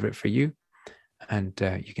a favorite for you. And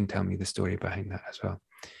you can tell me the story behind that as well.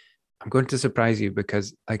 I'm going to surprise you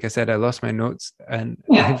because, like I said, I lost my notes and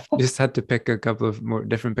I've just had to pick a couple of more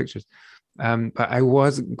different pictures. But I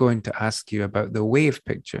was going to ask you about the wave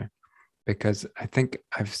picture because I think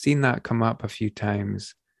I've seen that come up a few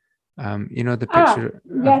times. The picture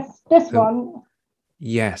of Yes, this the, one.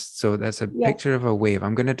 yes. So that's a Yes. picture of a wave.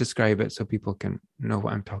 I'm going to describe it so people can know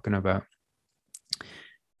what I'm talking about.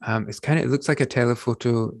 It looks like a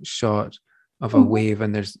telephoto shot of a Mhm. wave,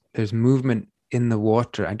 and there's movement in the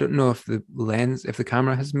water. I don't know if the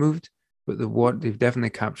camera has moved, but they've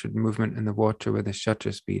definitely captured movement in the water with a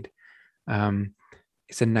shutter speed. Um,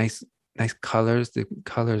 it's a nice colors. The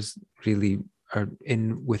colors really are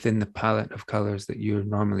within the palette of colors that you're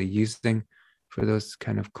normally using for those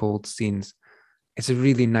kind of cold scenes. It's a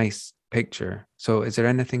really nice picture. So is there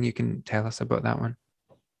anything you can tell us about that one?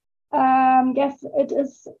 Yes, it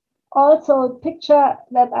is also a picture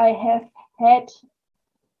that I have had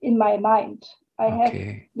in my mind. I have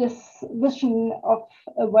Okay. this vision of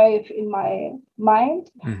a wave in my mind,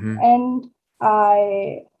 Mm-hmm. and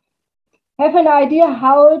I have an idea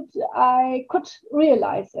how I could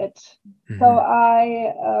realize it. So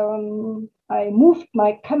Mm-hmm. I moved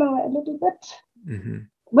my camera a little bit Mm-hmm.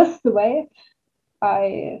 with the wave.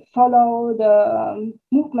 I follow the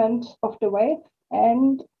movement of the wave,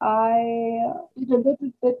 and I did a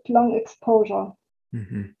little bit long exposure.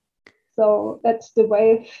 Mm-hmm. So that the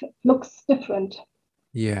wave looks different.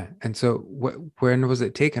 Yeah. And so when was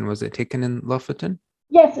it taken? Was it taken in Lofoten?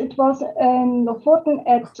 Yes, it was in Lofoten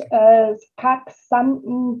at Okay.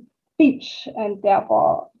 Skagsanden beach, and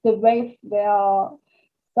therefore the waves were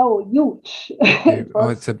so huge.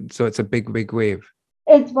 It's a big wave.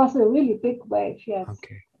 It was a really big wave. Yes,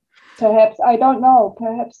 Okay. perhaps I don't know,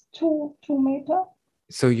 perhaps 2 2 meter.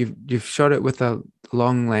 So you've shot it with a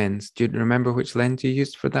long lens. Do you remember which lens you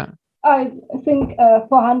used for that? I think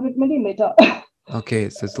 400 millimeter. Okay,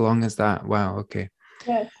 it's as long as that. Wow, okay.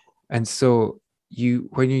 Yes, And so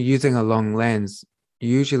when you're using a long lens,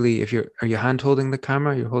 usually are you hand holding the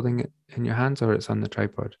camera? You're holding it in your hands or it's on the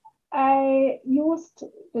tripod? I used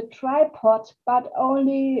the tripod, but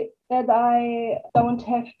only that I don't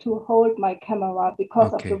have to hold my camera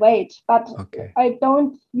because of the Okay, weight. But okay. I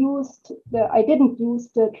didn't use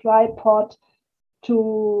the tripod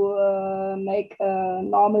to make a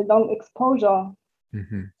normal long exposure.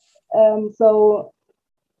 Mm-hmm. So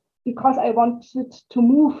because I wanted to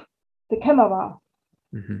move the camera,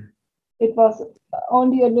 Mm-hmm. it was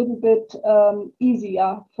only a little bit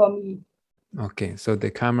easier for me. Okay, so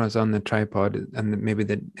the camera's on the tripod and maybe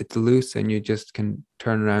it's loose and you just can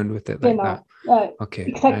turn around with it You like that. know, Okay, and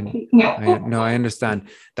exactly. I no, I understand.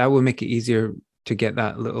 That will make it easier to get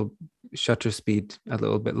that little shutter speed a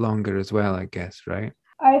little bit longer as well, I guess, right?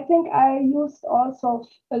 I think I used also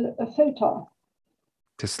a filter.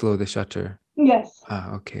 To slow the shutter. Yes.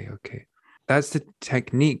 Ah, okay, okay. That's the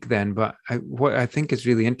technique then. But what I think is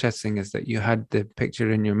really interesting is that you had the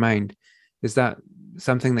picture in your mind. Is that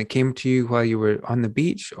something that came to you while you were on the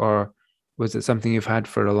beach, or was it something you've had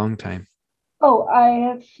for a long time? Oh, I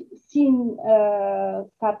have seen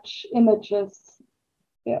such images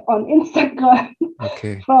on Instagram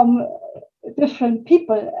Okay. from different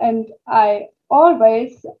people, and I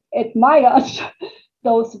always admired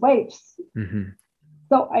those waves. Hmm.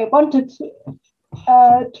 So I wanted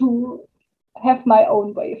to have my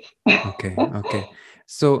own wave. Okay. Okay.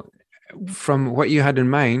 So, from what you had in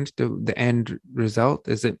mind, the end result,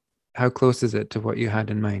 is it, how close is it to what you had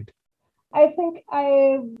in mind? I think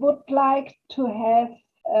I would like to have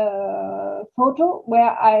a photo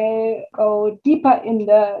where I go deeper in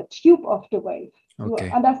the tube of the wave. You Okay.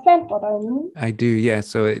 understand what I mean? I do. Yeah.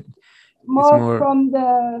 So it's More more, from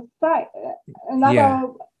the side, yeah.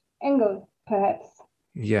 another angle, perhaps.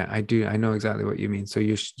 Yeah, I do. I know exactly what you mean. So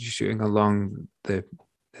you're shooting along the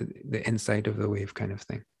inside of the wave kind of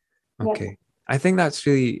thing. Yes. Okay. I think that's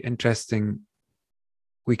really interesting.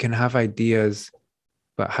 We can have ideas,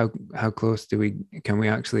 but how close can we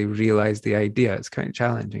actually realize the idea? It's kind of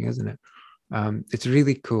challenging, isn't it? It's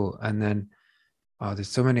really cool. And then, oh, there's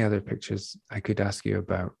so many other pictures I could ask you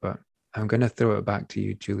about, but I'm going to throw it back to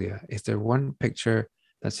you, Julia. Is there one picture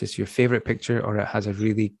that's just your favorite picture, or it has a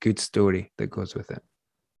really good story that goes with it?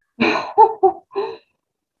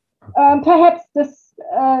 Okay. Perhaps this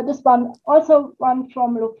one, also one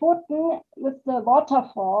from Lofoten with the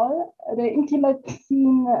waterfall, the intimate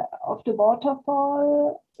scene of the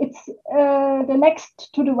waterfall. It's the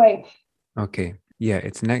next to the wave. Okay. Yeah,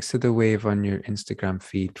 it's next to the wave on your Instagram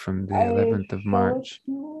feed from the I 11th of show it March.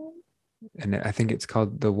 to you. And I think it's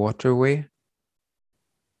called The Waterway. I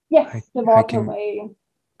Yes, the I can waterway.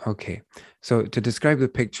 okay. So to describe the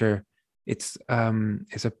picture, it's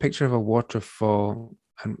a picture of a waterfall,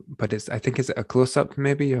 and but it's, I think, it's a close up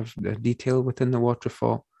maybe of the detail within the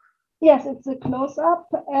waterfall. Yes, it's a close up,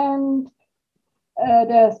 and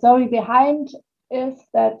the story behind is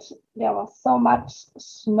that there was so much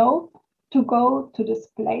snow to go to this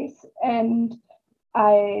place, and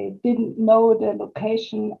I didn't know the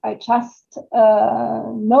location. I just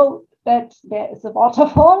know that there is a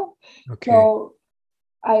waterfall. Okay. So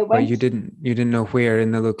I But went, you didn't know where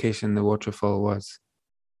in the location the waterfall was.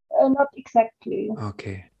 not exactly.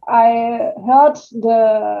 Okay. I heard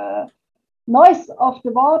the noise of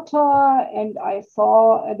the water and I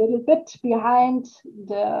saw a little bit behind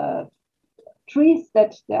the trees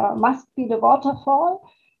that there must be the waterfall.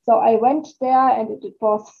 So I went there and it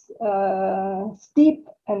was steep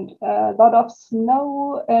and a lot of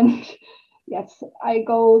snow. And yes, I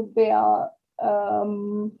go there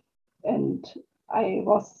and I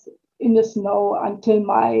was in the snow until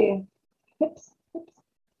my hips.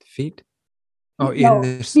 Feet? Oh, in No,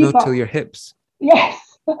 the snow till deeper. your hips. Yes.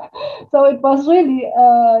 So it was really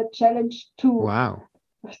a challenge Wow.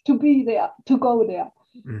 to be there, to go there.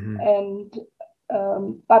 Hmm. And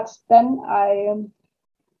but then I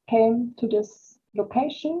came to this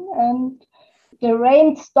location and the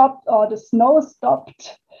rain stopped or the snow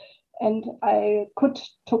stopped and I could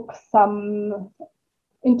took some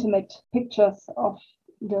intimate pictures of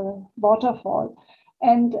the waterfall.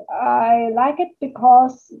 And I like it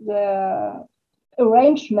because the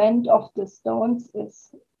arrangement of the stones is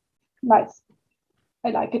nice. I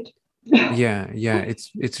like it. Yeah, yeah,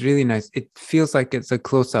 it's really nice. It feels like it's a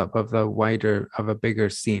close up of a bigger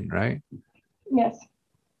scene, right? Yes.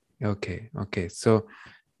 Okay, okay. So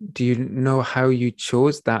do you know how you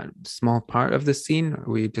chose that small part of the scene?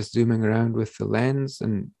 Were you just zooming around with the lens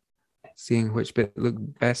and seeing which bit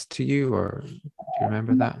looked best to you, or do you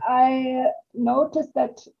remember that? I noticed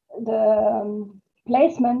that the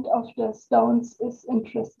placement of the stones is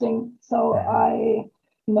interesting. So Hmm. I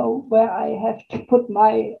know where I have to put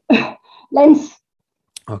my lens.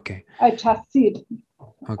 Okay, I just see it.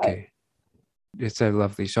 I, okay. It's a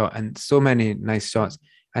lovely shot and so many nice shots.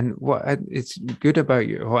 And it's good about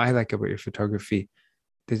what I like about your photography,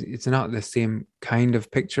 it's not the same kind of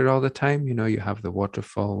picture all the time. You know, you have the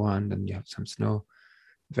waterfall one and you have some snow,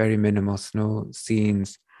 very minimal snow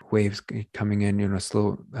scenes, waves coming in, you know,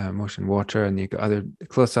 slow motion water, and you got other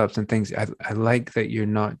close-ups and things. I like that you're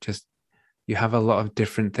not just, you have a lot of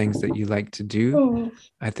different things that you like to do. mm,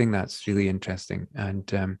 I think that's really interesting. And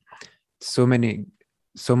so many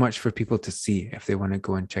so much for people to see if they want to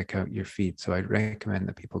go and check out your feed. So I'd recommend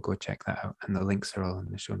that people go check that out, and the links are all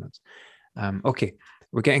in the show notes. Okay,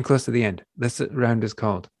 we're getting close to the end. This round is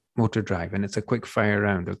called Motor Drive, and it's a quick fire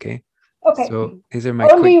round. Okay. Okay. So these are my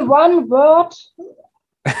only one word.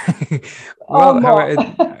 Well,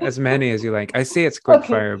 as many as you like. I say it's quick Okay.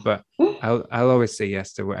 fire, but I'll always say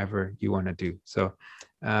yes to whatever you want to do. So,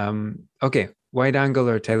 okay, wide angle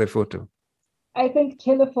or telephoto? I think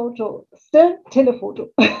telephoto. Still telephoto.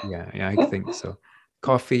 Yeah, I think so.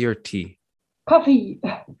 Coffee or tea? Coffee.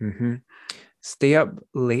 Mm-hmm. Stay up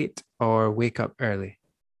late or wake up early?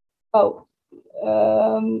 Oh,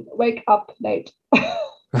 wake up late.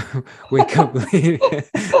 Wake up late.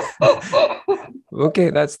 Okay,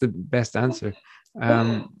 that's the best answer.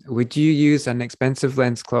 Would you use an expensive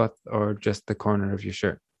lens cloth or just the corner of your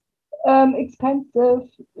shirt? Expensive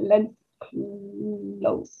lens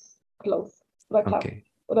clothes. Okay.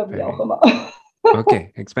 Oder wie auch immer.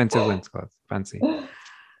 Okay, expensive lens cloth. Fancy.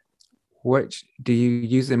 Do you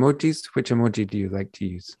use emojis? Which emoji do you like to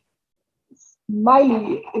use?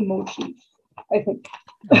 Smiley emojis, I think.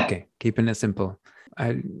 Okay, keeping it simple.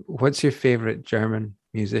 What's your favorite German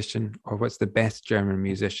musician, or what's the best German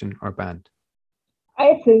musician or band?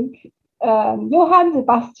 I think Johann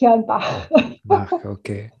Sebastian Bach. Bach,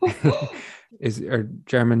 okay. Are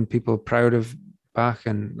German people proud of Bach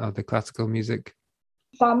and the classical music?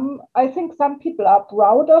 I think some people are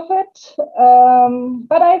proud of it,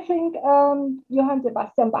 but I think Johann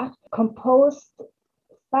Sebastian Bach composed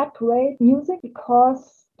that great music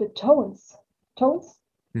because the tones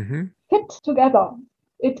fit together.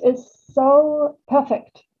 It is so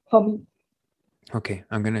perfect for me. Okay,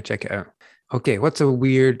 I'm going to check it out. Okay, what's a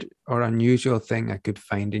weird or unusual thing I could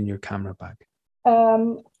find in your camera bag?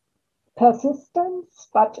 Persistence,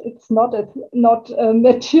 but it's not a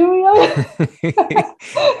material.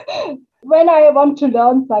 When I want to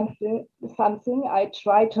learn something, I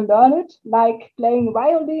try to learn it, like playing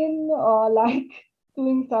violin or like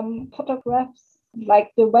doing some photographs.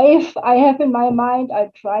 Like the wave I have in my mind,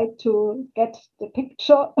 I try to get the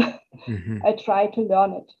picture. I try to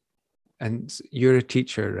learn it. And you're a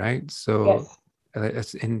teacher, right? So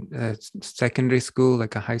yes. In secondary school,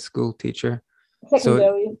 like a high school teacher?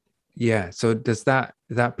 Secondary. So does that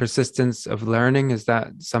persistence of learning, is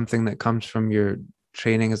that something that comes from your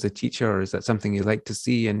training as a teacher, or is that something you like to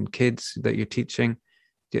see in kids that you're teaching?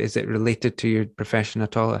 Is it related to your profession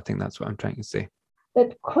at all? I think that's what I'm trying to say.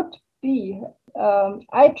 That could be.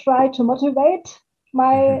 I try to motivate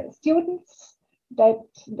my students that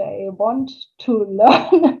they want to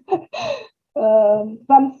learn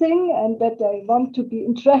something and that they want to be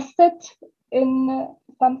interested in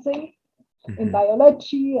something, in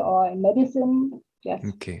biology or in medicine. Yes.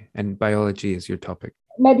 Okay. And biology is your topic?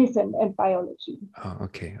 Medicine and biology. Oh,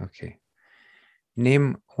 okay.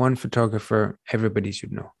 Name one photographer everybody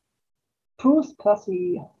should know. Bruce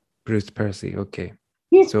Percy. Bruce Percy, okay.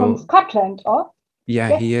 He's from Scotland, or? Yeah,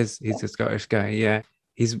 yes. He is. He's a Scottish guy. Yeah,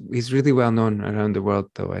 he's really well known around the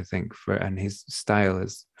world, though. I think and his style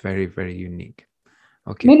is very, very unique.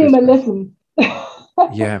 Okay. Minimalism.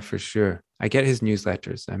 Yeah, for sure. I get his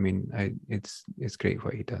newsletters. I mean, it's great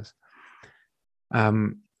what he does.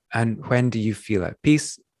 And when do you feel at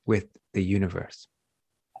peace with the universe?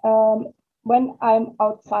 When I'm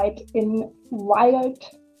outside in wild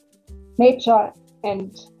nature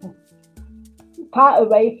and far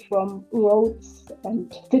away from roads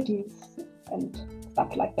and cities and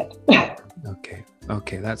stuff like that.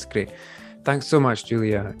 Okay, that's great. Thanks so much,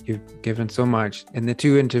 Julia. You've given so much in the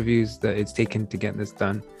 2 interviews that it's taken to get this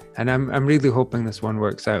done, and I'm really hoping this one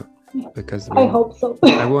works out, because I hope so.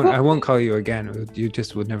 I won't call you again. You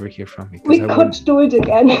just would never hear from me. We could do it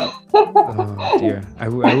again. Oh dear, I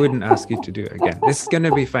wouldn't ask you to do it again. This is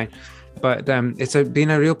gonna be fine. But it's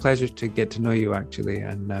been a real pleasure to get to know you, actually,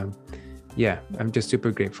 and yeah, I'm just super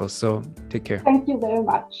grateful. So take care. Thank you very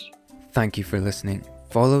much. Thank you for listening.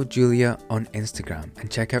 Follow Julia on Instagram and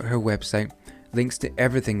check out her website. Links to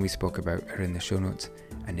everything we spoke about are in the show notes.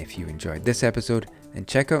 And if you enjoyed this episode, then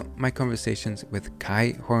check out my conversations with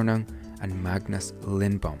Kai Hornung and Magnus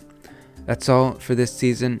Lindbaum. That's all for this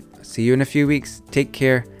season. See you in a few weeks. Take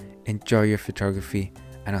care, enjoy your photography,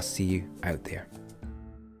 and I'll see you out there.